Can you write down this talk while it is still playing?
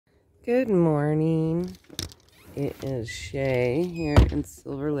Good morning. It is Shay here in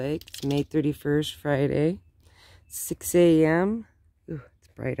Silver Lake. It's May 31st, Friday, 6 a.m. Ooh, it's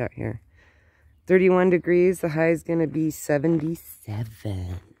bright out here. 31 degrees. The high is going to be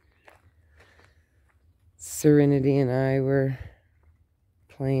 77. Serenity and I were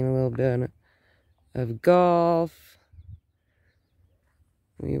playing a little bit of golf.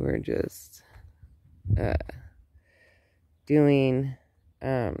 We were just doing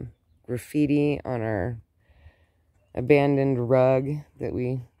graffiti on our abandoned rug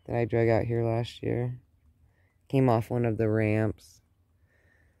that I drug out here last year. Came off one of the ramps.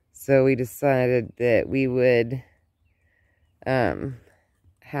 So we decided that we would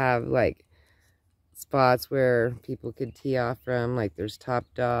have like spots where people could tee off from. Like there's top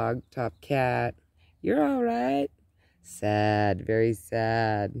dog, top cat. You're all right. Sad, very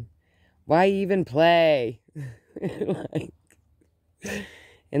sad. Why even play? Like,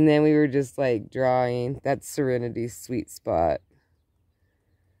 and then we were just like drawing. That's Serenity's sweet spot.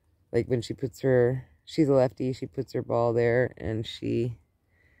 Like when she's a lefty, she puts her ball there and she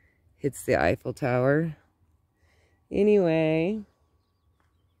hits the Eiffel Tower. Anyway,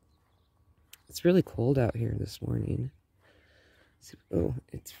 it's really cold out here this morning. Oh,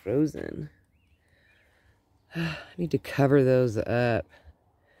 it's frozen. I need to cover those up.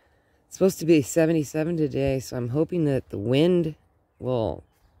 It's supposed to be 77 today, so I'm hoping that the wind will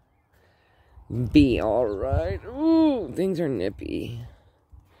be all right. Ooh, things are nippy.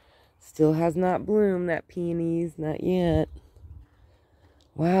 Still has not bloomed, that peonies, not yet.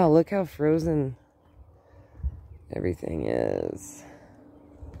 Wow, look how frozen everything is.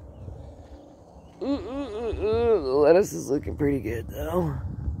 The lettuce is looking pretty good, though.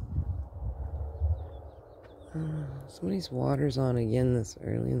 Somebody's water's on again this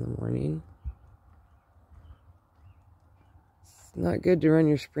early in the morning. It's not good to run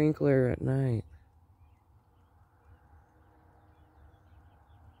your sprinkler at night.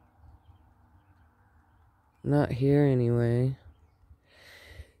 Not here anyway.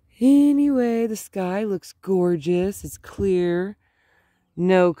 Anyway, the sky looks gorgeous. It's clear.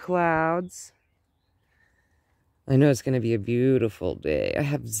 No clouds. I know it's going to be a beautiful day. I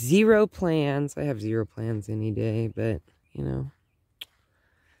have zero plans. I have zero plans any day, but, you know.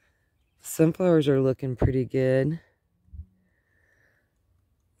 Sunflowers are looking pretty good.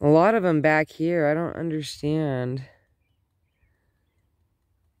 A lot of them back here, I don't understand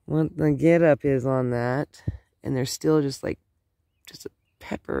what the get up is on that. And there's still just like, just a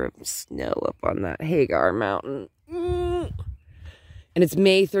pepper of snow up on that Hagar Mountain. And it's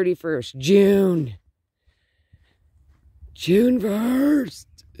May 31st, June 1st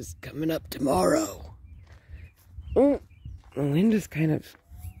is coming up tomorrow. Oh, the wind is kind of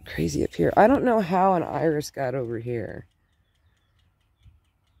crazy up here. I don't know how an iris got over here.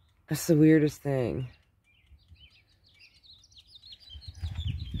 That's the weirdest thing.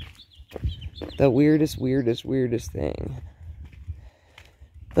 The weirdest thing.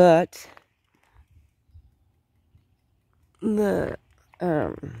 But the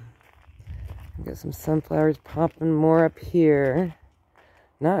I got some sunflowers popping more up here.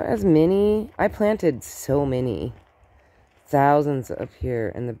 Not as many. I planted so many. Thousands up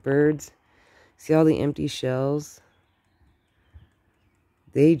here. And the birds, see all the empty shells?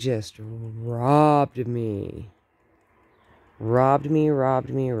 They just robbed me. Robbed me.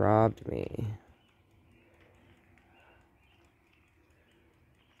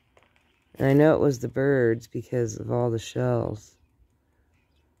 And I know it was the birds because of all the shells.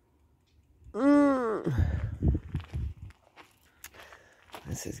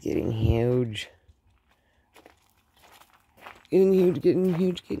 This is getting huge. Getting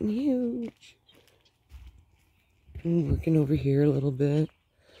huge. I'm working over here a little bit.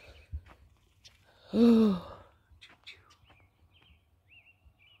 Oh.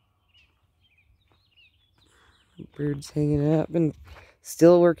 Birds hanging out. Been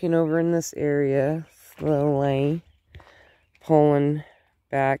still working over in this area. Slowly. Pulling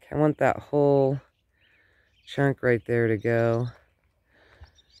back. I want that whole chunk right there to go.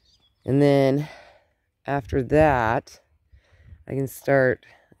 And then after that, I can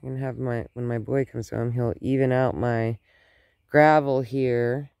have when my boy comes home, he'll even out my gravel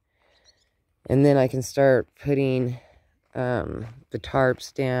here. And then I can start putting the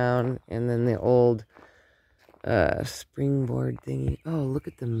tarps down and then the old springboard thingy. Oh, look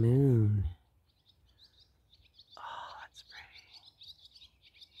at the moon. Oh, that's pretty.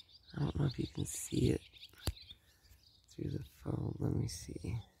 I don't know if you can see it through the phone. Let me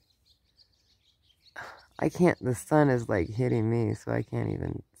see. I can't, the sun is like hitting me, so I can't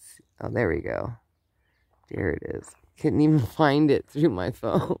even see. Oh, there we go. There it is. couldn't even find it through my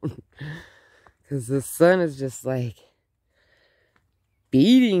phone. Because the sun is just like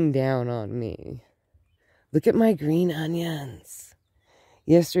beating down on me. Look at my green onions.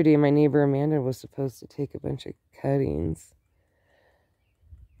 Yesterday, my neighbor Amanda was supposed to take a bunch of cuttings.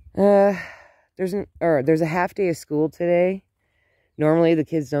 There's a half day of school today. Normally, the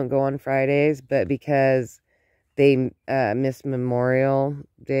kids don't go on Fridays, but because they missed Memorial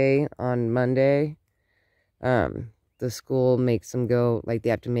Day on Monday, the school makes them go, like, they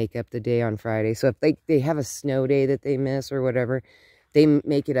have to make up the day on Friday. So if they have a snow day that they miss or whatever, they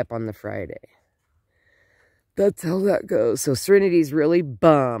make it up on the Friday. That's how that goes. So Serenity's really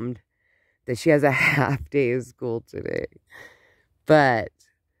bummed that she has a half day of school today. But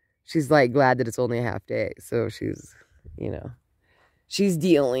she's, like, glad that it's only a half day. So she's, you know, she's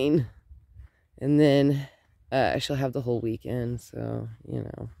dealing. And then she'll have the whole weekend. So, you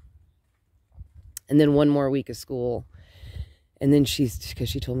know. And then one more week of school. And then because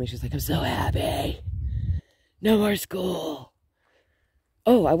she told me, she's like, I'm so happy. No more school.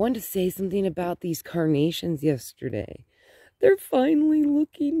 Oh, I wanted to say something about these carnations yesterday. They're finally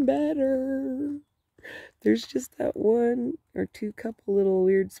looking better. There's just that one or two couple little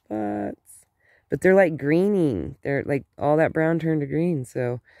weird spots. But they're like greening. They're like all that brown turned to green.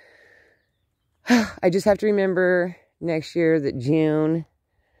 So I just have to remember next year that June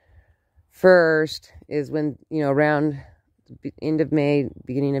 1st is when, you know, around the end of May,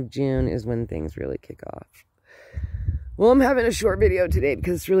 beginning of June is when things really kick off. Well, I'm having a short video today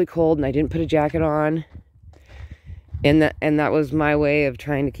because it's really cold and I didn't put a jacket on. And that was my way of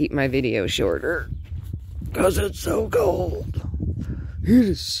trying to keep my video shorter. Because it's so cold. It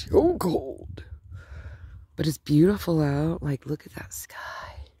is so cold. But it's beautiful out. Like, look at that sky.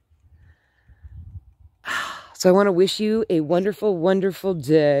 So I want to wish you a wonderful, wonderful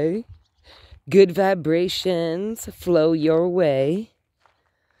day. Good vibrations flow your way.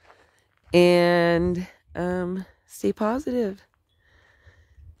 And stay positive.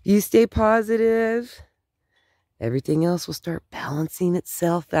 You stay positive, everything else will start balancing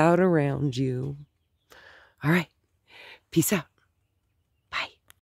itself out around you. All right. Peace out.